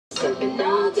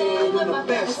All day with my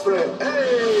best friend.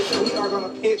 Hey, we are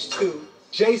gonna pitch to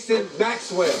Jason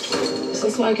Maxwell. So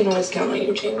that's why I can always count on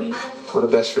you, Jamie. We're the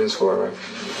best friends for her, right?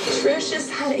 Trish just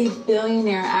had a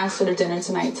billionaire ask her to dinner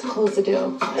tonight to close the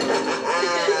deal.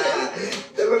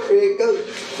 Never pretty good.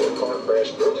 A car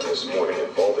crash early this morning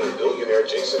involving billionaire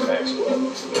Jason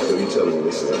Maxwell. So you telling me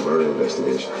this is a murder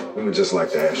investigation? We would just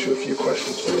like to ask you a few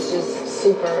questions. He's just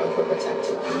super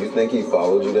overprotective. You think he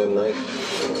followed you that night?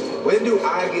 When do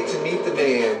I get to meet the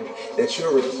man that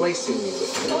you're replacing me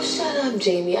with? Oh, shut up,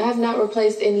 Jamie. I have not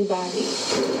replaced anybody.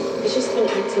 It's just been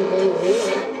acting really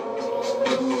weird.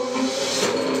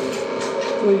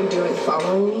 What are you doing?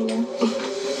 Following me now? I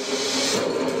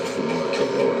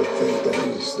can't help but think that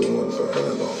he's the one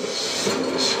behind all this.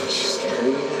 You scared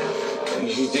me now?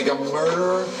 You think I'm a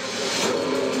murderer?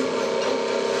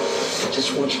 I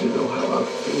just want you to know how I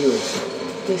feel.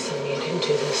 Listen, you didn't do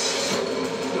this.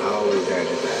 I always had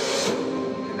your back.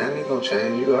 And that ain't gonna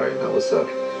change. You already know what's up.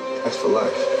 That's for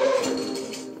life.